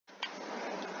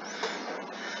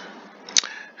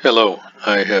Hello,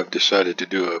 I have decided to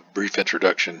do a brief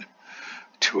introduction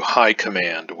to high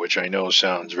command, which I know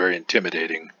sounds very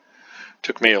intimidating.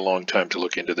 Took me a long time to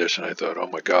look into this, and I thought, oh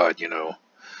my God, I don't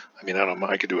know,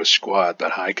 I could do a squad,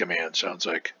 but high command sounds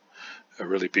like a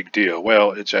really big deal.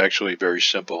 Well, it's actually very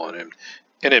simple, and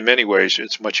in many ways,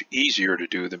 it's much easier to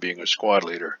do than being a squad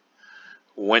leader.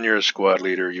 When you're a squad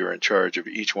leader, you're in charge of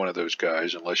each one of those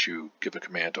guys, unless you give a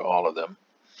command to all of them.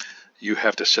 You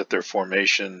have to set their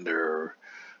formation, their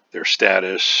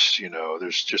status.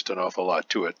 There's just an awful lot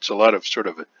to it. It's a lot of sort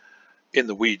of in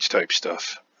the weeds type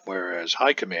stuff, whereas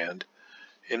high command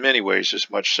in many ways is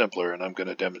much simpler, and I'm going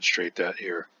to demonstrate that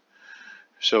here.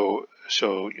 So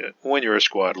when you're a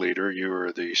squad leader,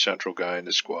 you're the central guy in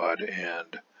the squad,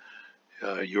 and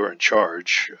you're in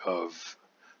charge of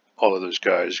all of those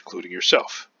guys, including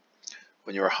yourself.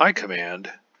 When you're a high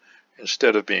command,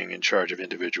 instead of being in charge of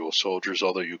individual soldiers,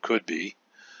 although you could be,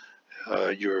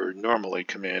 you're normally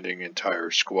commanding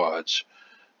entire squads.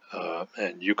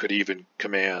 And you could even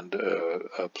command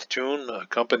a platoon, a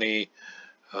company.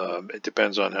 It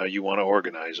depends on how you want to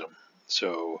organize them.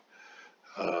 So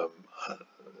um,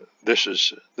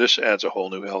 this adds a whole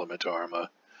new element to Arma.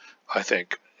 I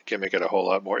think can make it a whole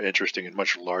lot more interesting and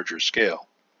much larger scale.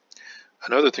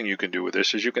 Another thing you can do with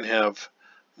this is you can have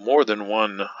more than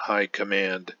one high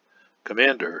command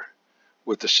commander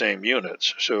with the same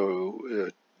units. So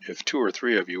if two or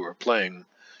three of you are playing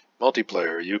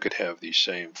multiplayer, you could have the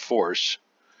same force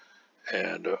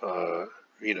and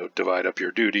divide up your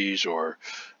duties, or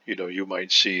you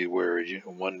might see where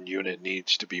one unit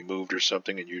needs to be moved or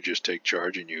something, and you just take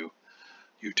charge and you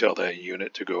tell that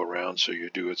unit to go around. So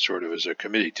you do it sort of as a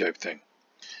committee type thing.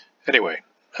 Anyway,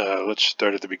 let's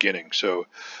start at the beginning. So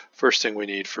first thing we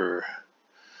need for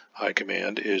high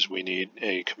command is we need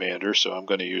a commander. So I'm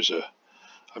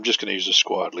just going to use a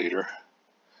squad leader,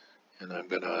 and I'm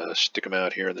going to stick them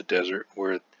out here in the desert.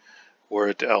 We're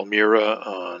at Almira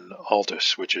on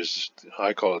Altus, which is,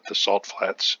 I call it the Salt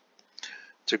Flats.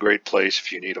 It's a great place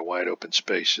if you need a wide open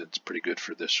space. It's pretty good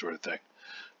for this sort of thing.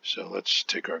 So let's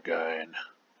take our guy and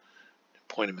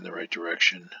point him in the right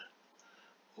direction.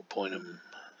 We'll point him.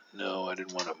 No, I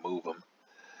didn't want to move him.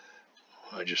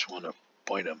 I just want to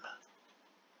point him.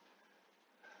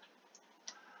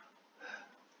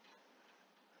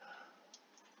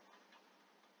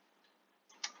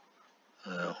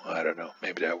 Oh, I don't know.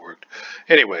 Maybe that worked.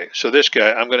 Anyway, so this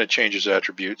guy, I'm going to change his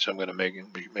attributes. I'm going to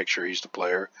make sure he's the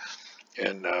player.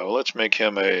 And let's make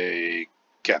him a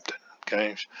captain.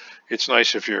 Okay, it's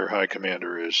nice if your high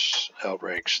commander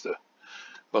outranks the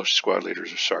most squad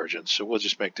leaders or sergeants. So we'll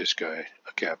just make this guy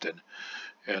a captain,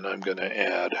 and I'm going to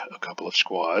add a couple of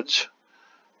squads.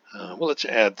 Well, let's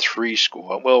add 3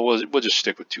 squads. Well, we'll just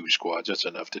stick with 2 squads. That's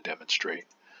enough to demonstrate.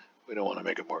 We don't want to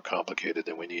make it more complicated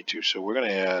than we need to. So we're going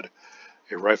to add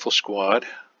a rifle squad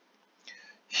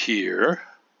here,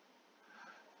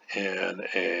 and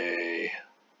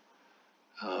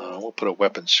we'll put a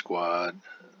weapons squad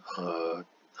on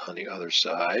the other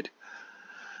side,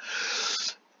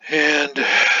 and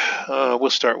we'll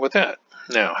start with that.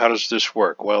 Now, how does this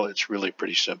work? Well, it's really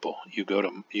pretty simple. You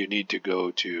need to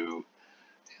go to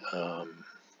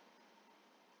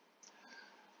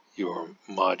your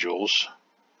modules,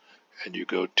 and you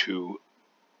go to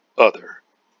Other.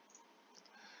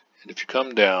 And if you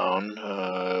come down,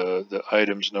 the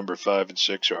items number 5 and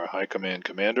 6 are High Command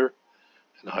Commander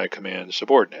and High Command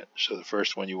Subordinate. So the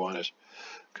first one you want is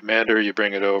Commander. You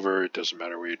bring it over. It doesn't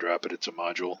matter where you drop it. It's a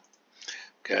module.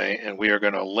 Okay, and we are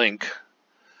going to link.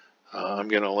 I'm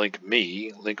going to link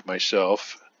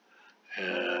myself,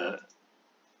 and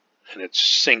it's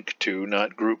sync to,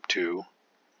 not group to,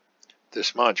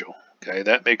 this module. Okay,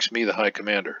 that makes me the High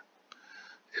Commander.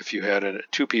 If you had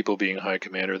 2 people being High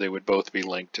Commander, they would both be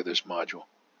linked to this module,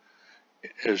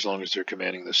 as long as they're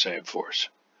commanding the same force.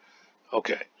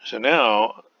 Okay, so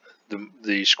now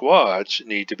the squads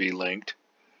need to be linked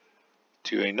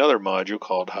to another module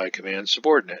called High Command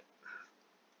Subordinate.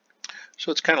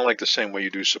 So it's kind of like the same way you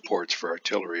do supports for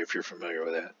artillery, if you're familiar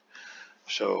with that.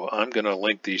 So I'm going to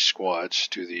link these squads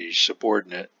to the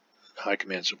subordinate, High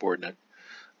Command Subordinate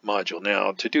module.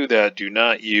 Now, to do that, do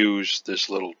not use this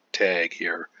little tag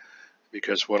here,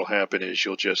 because what will happen is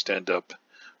you'll just end up,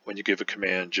 when you give a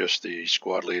command, just the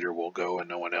squad leader will go and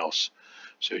no one else.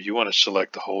 So you want to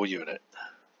select the whole unit,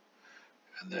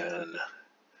 and then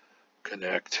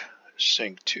connect,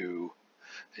 sync to,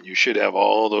 and you should have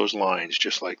all those lines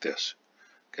just like this.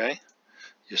 Okay,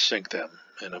 you sync them,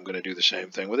 and I'm going to do the same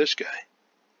thing with this guy.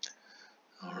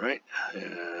 All right,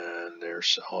 and they're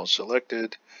all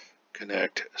selected.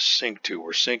 Connect, sync to.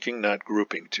 We're syncing, not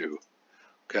grouping to.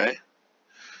 Okay,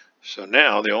 so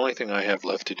now the only thing I have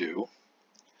left to do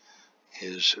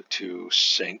is to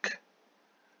sync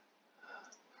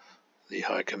the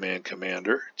high command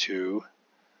commander to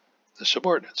the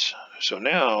subordinates. So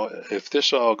now, if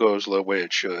this all goes the way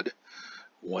it should,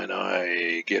 when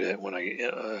I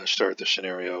start the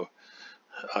scenario,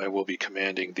 I will be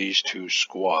commanding these two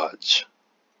squads.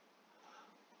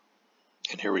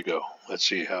 And here we go. Let's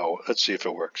see if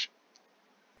it works.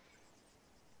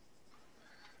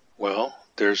 Well,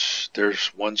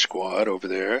 there's one squad over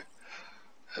there,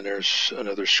 and there's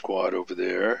another squad over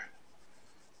there.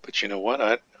 But you know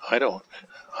what? I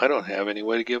don't have any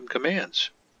way to give them commands.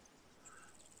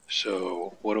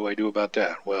 So what do I do about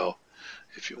that? Well,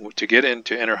 to get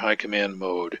into enter high command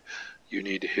mode, you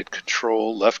need to hit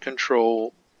left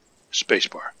control,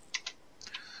 spacebar.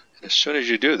 And as soon as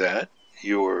you do that,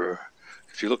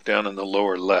 if you look down in the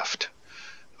lower left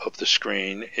of the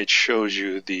screen, it shows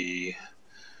you the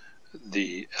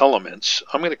elements.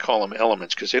 I'm going to call them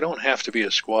elements because they don't have to be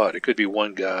a squad. It could be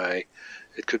one guy,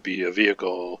 it could be a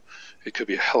vehicle, it could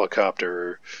be a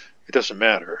helicopter. It doesn't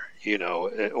matter,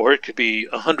 or it could be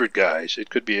 100 guys. It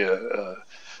could be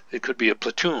a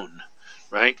platoon,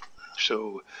 right?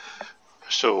 So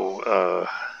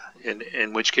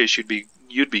in which case you'd be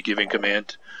giving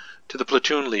command to the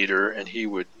platoon leader, and he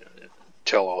would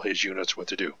tell all his units what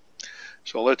to do.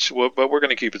 So but we're going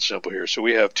to keep it simple here. So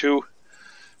we have two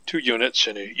units,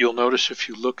 and you'll notice if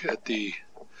you look at the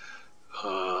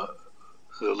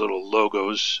little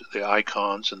logos, the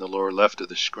icons in the lower left of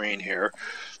the screen here.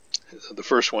 The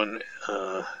first one,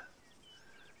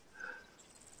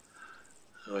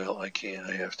 well, I can't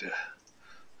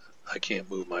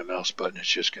move my mouse button. It's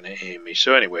just going to aim me.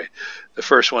 So anyway, the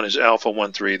first one is Alpha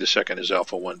 1-3. The second is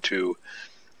Alpha 1-2.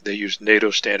 They use NATO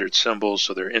standard symbols,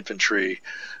 so they're infantry.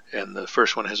 And the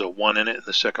first one has a 1 in it, and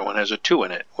the second one has a 2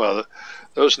 in it. Well,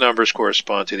 those numbers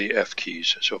correspond to the F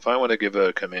keys. So if I want to give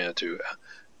a command to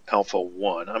Alpha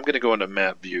 1, I'm going to go into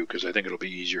map view because I think it'll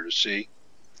be easier to see.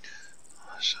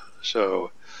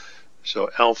 So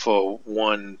Alpha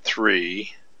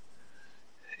 1-3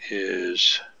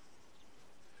 is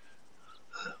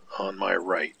on my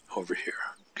right over here.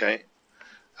 Okay,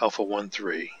 Alpha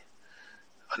 1-3.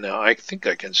 Now I think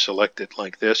I can select it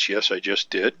like this. Yes, I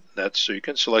just did. So you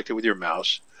can select it with your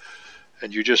mouse,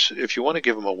 and if you want to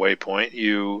give them a waypoint,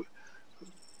 you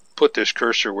put this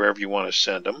cursor wherever you want to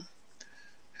send them,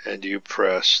 and you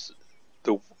press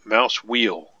the mouse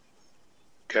wheel,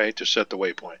 okay, to set the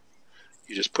waypoint.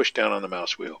 You just push down on the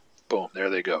mouse wheel. Boom, there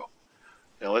they go.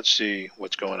 Now let's see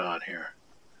what's going on here.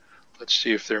 Let's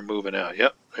see if they're moving out.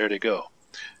 Yep, there they go.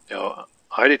 Now,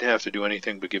 I didn't have to do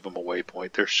anything but give them a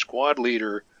waypoint. Their squad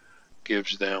leader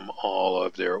gives them all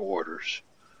of their orders.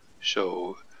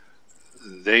 So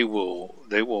they will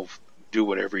do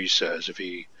whatever he says. If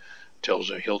he tells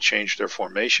them he'll change their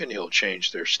formation, he'll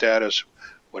change their status,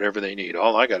 whatever they need.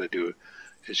 All I got to do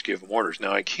is give them orders.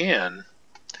 Now I can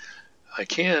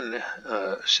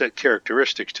set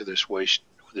characteristics to this waypoint.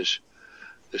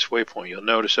 You'll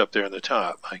notice up there in the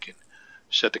top, I can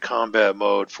set the combat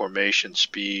mode, formation,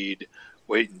 speed,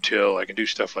 wait until. I can do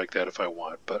stuff like that if I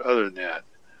want. But other than that,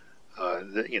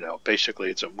 basically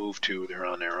it's a move to. They're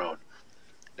on their own.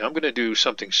 Now I'm going to do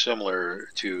something similar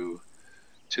to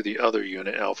the other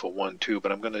unit, Alpha 1-2,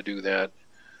 but I'm going to do that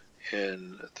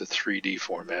in the 3D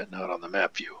format, not on the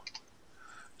map view.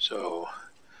 So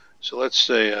let's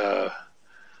say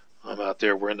I'm out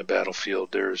there. We're in the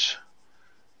battlefield. There's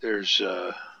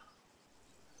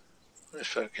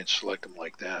if I can select them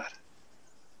like that.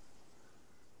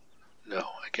 No,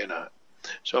 I cannot.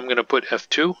 So I'm going to put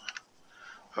F2.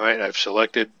 All right, I've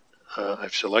selected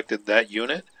that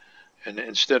unit, and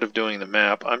instead of doing the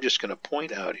map, I'm just going to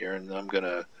point out here, and I'm going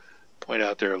to point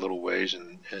out there a little ways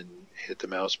and hit the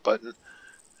mouse button,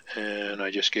 and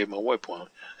I just gave them a waypoint,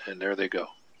 and there they go.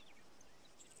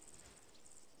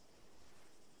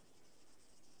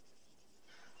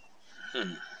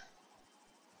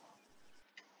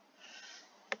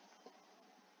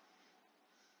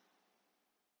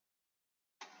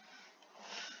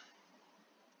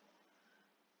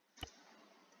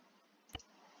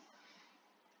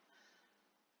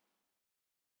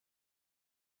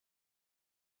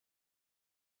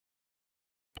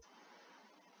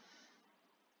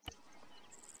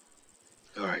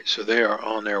 All right, so they are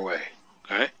on their way.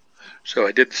 Okay, so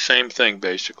I did the same thing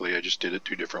basically. I just did it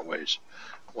two different ways.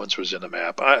 Once was in the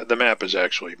map. The map is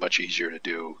actually much easier to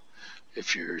do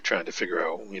if you're trying to figure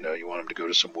out, you want them to go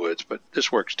to some woods, but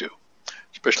this works too,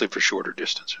 especially for shorter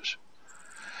distances.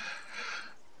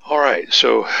 All right,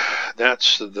 so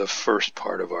that's the first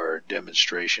part of our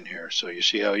demonstration here. So you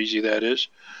see how easy that is?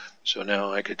 So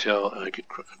now I could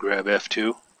grab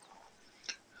F2.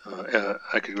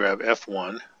 I could grab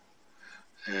F1.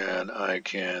 And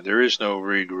there is no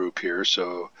regroup here,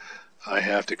 so I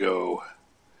have to go,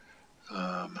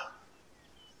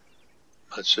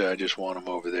 let's say I just want them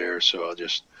over there, so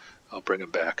I'll bring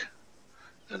them back.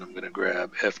 Then I'm going to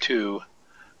grab F2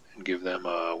 and give them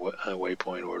a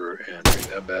waypoint order and bring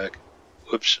them back.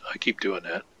 Whoops, I keep doing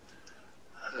that.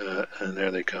 And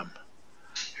there they come.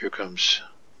 Here comes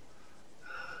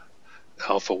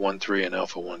Alpha 1-3 and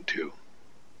Alpha 1-2.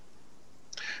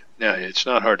 Now, it's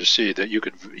not hard to see that you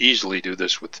could easily do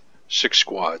this with 6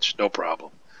 squads, no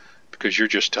problem, because you're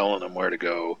just telling them where to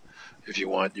go. If you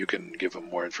want, you can give them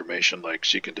more information like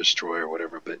seek and destroy or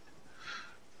whatever, but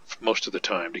most of the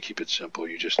time, to keep it simple,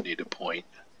 you just need a point.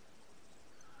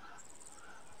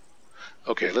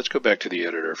 Okay, let's go back to the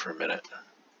editor for a minute.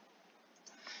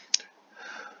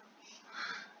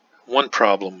 One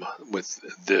problem with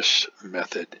this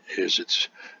method is it's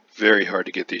very hard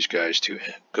to get these guys to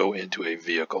go into a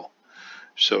vehicle.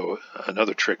 So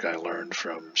another trick I learned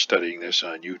from studying this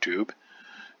on YouTube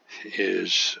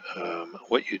is the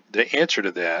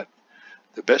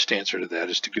best answer to that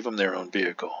is to give them their own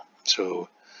vehicle. So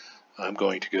I'm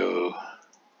going to go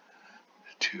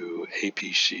to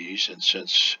APCs, and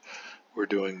since we're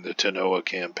doing the Tanoa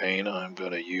campaign, I'm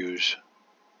going to use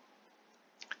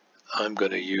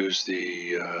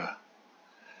the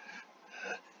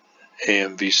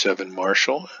AMV7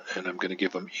 Marshal, and I'm going to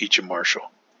give them each a Marshal.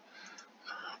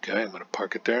 Okay, I'm going to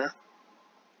park it there.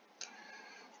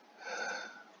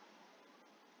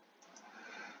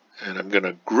 And I'm going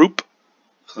to group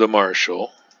the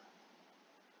Marshal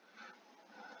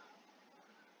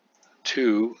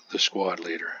to the squad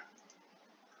leader.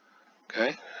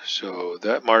 Okay, so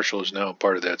that Marshal is now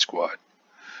part of that squad.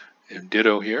 And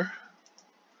ditto here.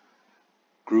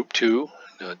 Group 2.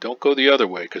 Now don't go the other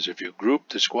way, because if you group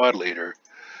the squad leader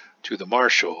to the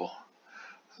Marshal,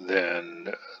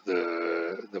 then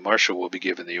the Marshal will be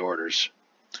given the orders.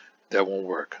 That won't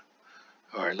work.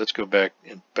 All right, let's go back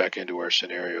into our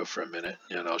scenario for a minute,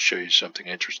 and I'll show you something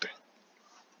interesting.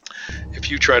 If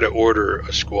you try to order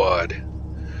a squad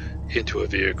into a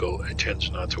vehicle, it tends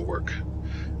not to work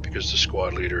because the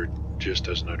squad leader just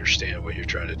doesn't understand what you're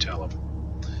trying to tell him.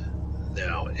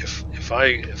 Now, if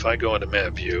I go into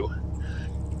map view,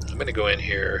 I'm going to go in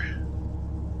here.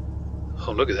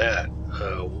 Oh, look at that.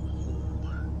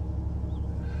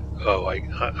 Oh, I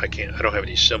can't. I don't have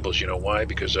any symbols. You know why?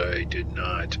 Because I did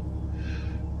not.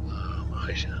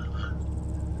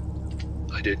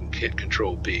 I didn't hit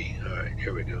Control B. All right,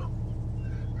 here we go.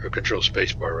 Or Control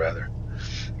Spacebar rather.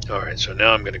 All right, so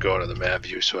now I'm going to go into the map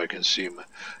view so I can see.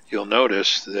 You'll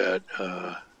notice that.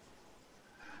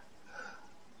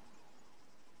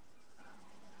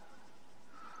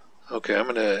 Okay, I'm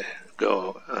going to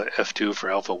go F2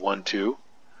 for Alpha 1-2,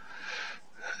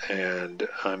 and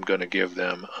I'm going to give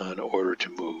them an order to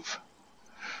move.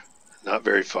 Not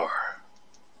very far.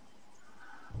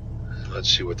 Let's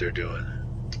see what they're doing.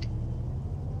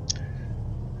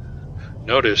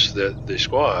 Notice that the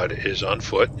squad is on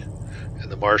foot,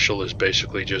 and the Marshal is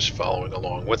basically just following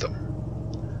along with them.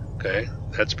 Okay,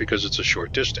 that's because it's a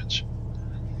short distance.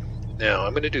 Now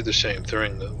I'm going to do the same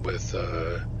thing with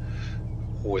Alpha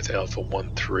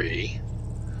 1-3,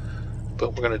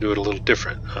 but we're going to do it a little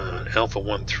different. Alpha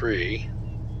 1-3,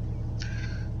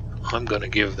 I'm going to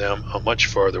give them a much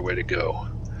farther way to go.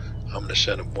 I'm going to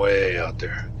send them way out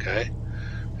there, okay?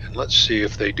 And let's see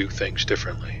if they do things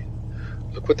differently.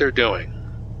 Look what they're doing.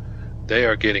 They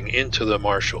are getting into the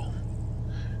Marshal.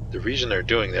 The reason they're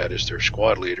doing that is their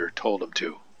squad leader told them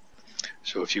to.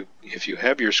 So if you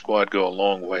have your squad go a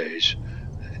long ways,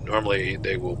 normally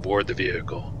they will board the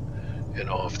vehicle and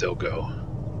off they'll go.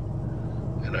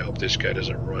 And I hope this guy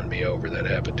doesn't run me over. That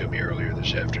happened to me earlier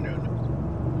this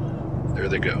afternoon. There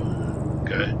they go.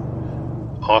 Okay.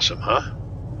 Awesome, huh?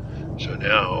 So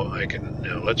now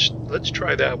let's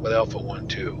try that with Alpha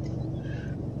 1-2.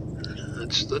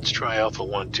 Let's try Alpha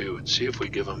 1-2 and see if we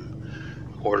give them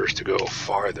orders to go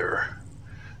farther,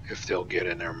 if they'll get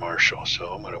in their Marshal.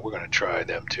 So we're gonna try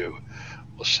them too.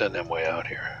 We'll send them way out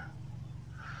here.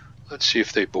 Let's see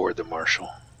if they board the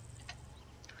Marshal.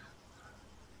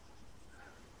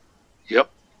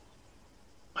 Yep,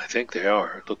 I think they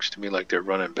are. It looks to me like they're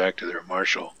running back to their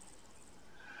Marshal.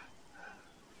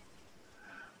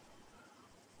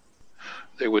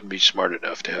 They wouldn't be smart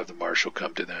enough to have the Marshal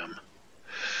come to them.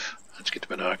 Let's get the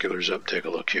binoculars up and take a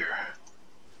look here.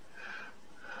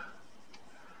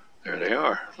 There they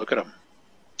are. Look at them.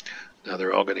 Now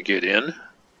they're all going to get in.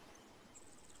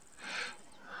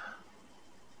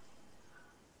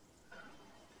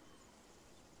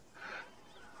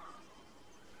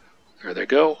 There they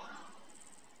go.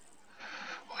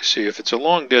 See, if it's a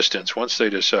long distance, once they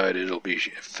decide it'll be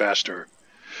faster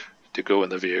to go in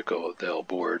the vehicle, they'll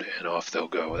board and off they'll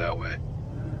go that way.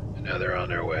 And now they're on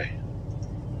their way.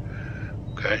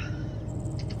 Okay.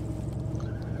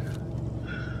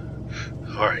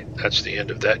 Alright, that's the end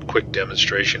of that quick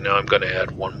demonstration. Now I'm going to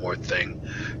add one more thing,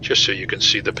 just so you can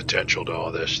see the potential to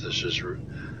all this. This is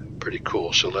pretty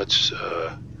cool. So let's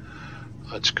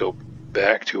go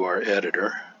back to our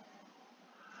editor.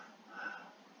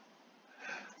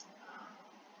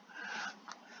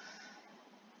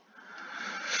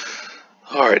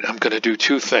 Alright, I'm going to do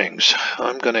two things.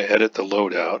 I'm going to edit the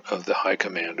loadout of the High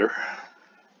Commander.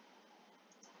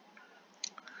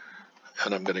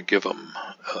 And I'm going to give them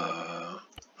a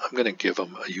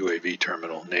UAV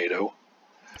terminal, NATO.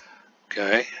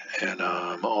 Okay, and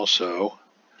I'm also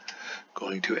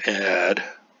going to add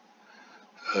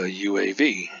a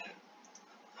UAV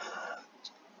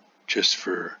just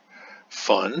for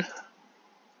fun.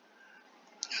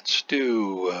 Let's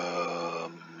do,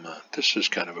 this is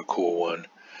kind of a cool one.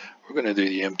 We're going to do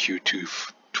the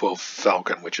MQ-12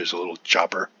 Falcon, which is a little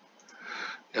chopper.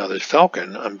 Now the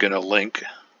Falcon, I'm going to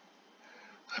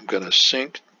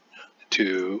sync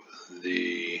to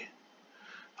the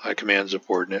High Command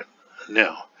subordinate.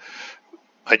 Now,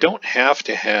 I don't have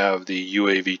to have the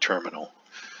UAV terminal.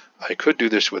 I could do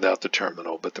this without the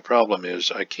terminal, but the problem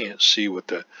is I can't see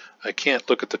I can't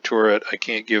look at the turret. I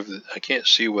can't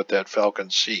see what that Falcon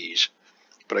sees,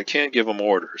 but I can give them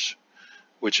orders,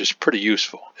 which is pretty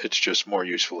useful. It's just more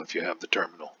useful if you have the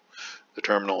terminal. The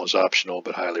terminal is optional,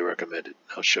 but highly recommended.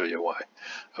 I'll show you why.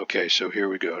 Okay, so here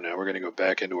we go. Now we're going to go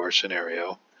back into our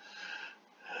scenario.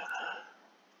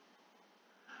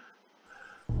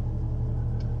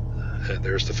 And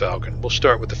there's the Falcon. We'll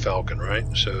start with the Falcon, right?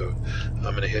 So I'm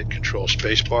going to hit Control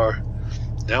Spacebar.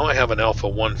 Now I have an Alpha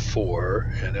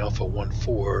 1-4, and Alpha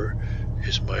 1-4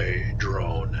 is my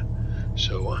drone.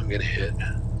 So I'm going to hit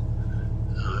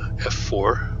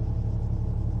F4.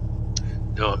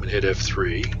 Now I'm going to hit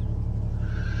F3.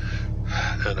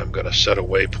 And I'm going to set a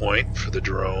waypoint for the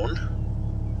drone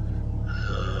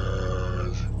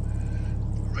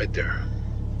right there.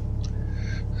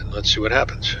 And let's see what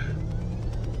happens.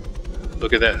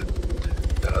 Look at that.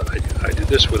 I did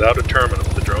this without a terminal.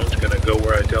 The drone's going to go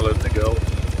where I tell it to go.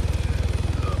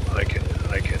 I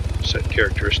can set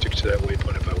characteristics to that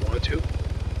waypoint if I want to.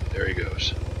 There he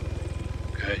goes.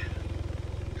 Okay.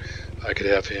 I could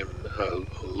have him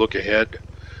look ahead.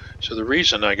 So the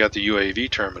reason I got the UAV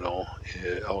terminal,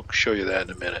 I'll show you that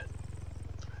in a minute.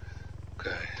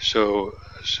 Okay, so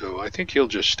I think he'll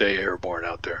just stay airborne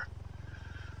out there.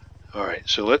 All right,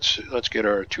 so let's get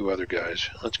our two other guys.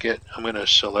 I'm going to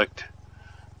select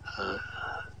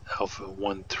Alpha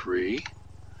 1-3,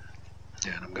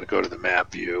 and I'm going to go to the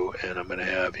map view, and I'm going to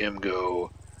have him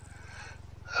go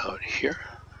out here.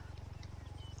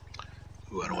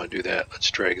 Ooh, I don't want to do that.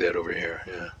 Let's drag that over here.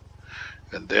 Yeah,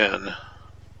 and then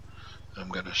I'm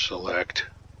going to select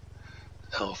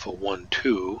Alpha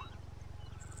 1-2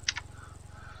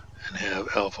 and have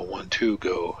Alpha 1-2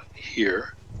 go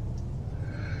here.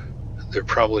 They're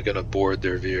probably going to board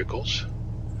their vehicles.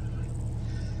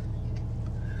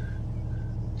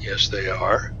 Yes, they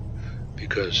are,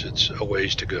 because it's a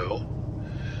ways to go.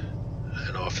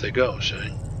 And off they go,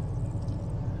 see?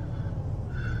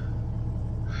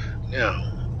 Now,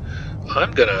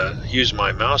 I'm going to use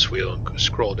my mouse wheel and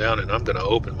scroll down, and I'm going to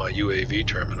open my UAV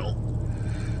terminal.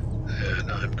 And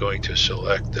I'm going to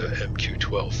select the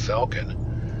MQ-12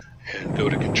 Falcon and go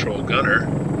to Control Gunner.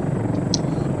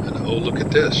 And oh, look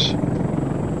at this.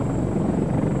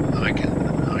 I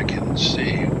can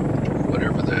see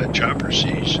whatever that chopper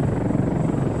sees.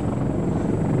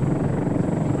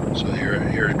 So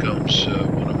here it comes,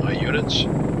 one of my units.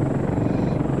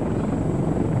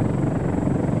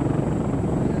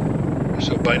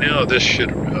 So by now this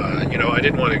should, you know, I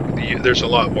didn't want to, there's a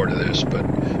lot more to this,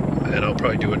 and I'll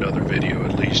probably do another video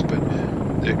at least, but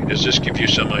does this give you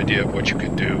some idea of what you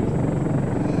can do?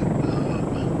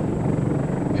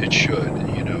 It should,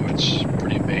 you know, it's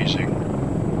pretty amazing.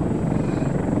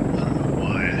 I don't know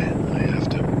why I have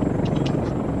to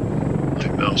move my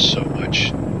mouse so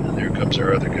much. And there comes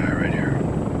our other guy right here.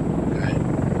 Okay.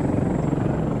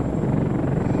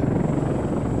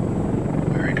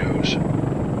 There he goes. And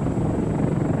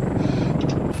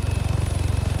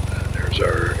there's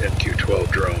our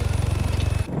MQ-12 drone.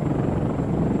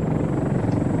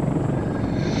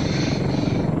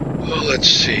 Well, let's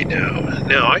see now.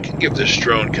 Now I can give this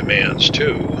drone commands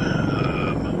too.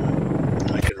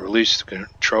 I can release the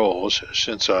controls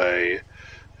since I'm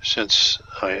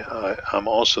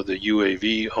also the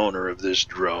UAV owner of this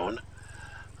drone.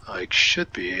 I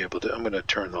should be able to. I'm going to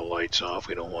turn the lights off.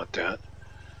 We don't want that.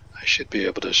 I should be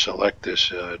able to select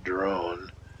this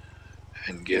drone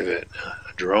and give it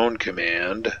a drone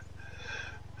command.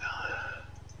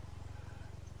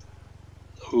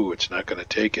 Ooh, it's not going to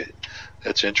take it.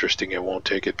 That's interesting. It won't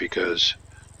take it because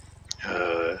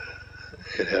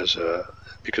it has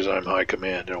because I'm high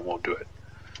command, and it won't do it.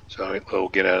 So we'll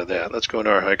get out of that. Let's go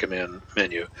into our high command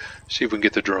menu, see if we can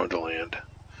get the drone to land,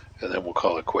 and then we'll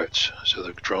call it quits. So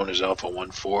the drone is Alpha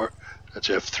 14. That's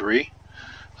F3.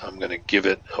 I'm going to give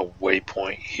it a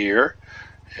waypoint here,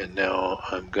 and now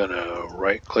I'm going to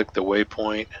right-click the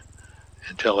waypoint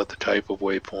and tell it the type of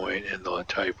waypoint, and the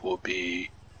type will be,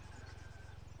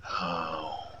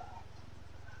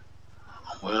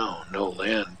 well, no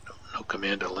land, no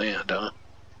command to land, huh?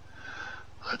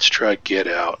 Let's try get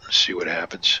out and see what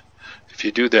happens. If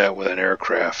you do that with an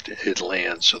aircraft, it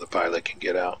lands so the pilot can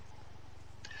get out.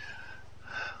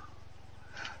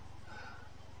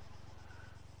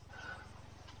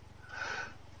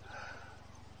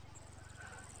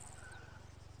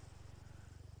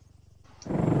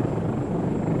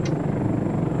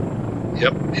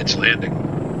 Yep, it's landing.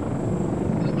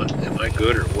 Am I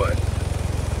good or what?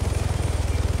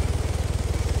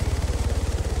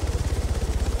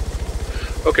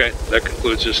 Okay, that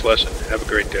concludes this lesson. Have a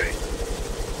great day.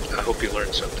 I hope you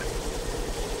learned something.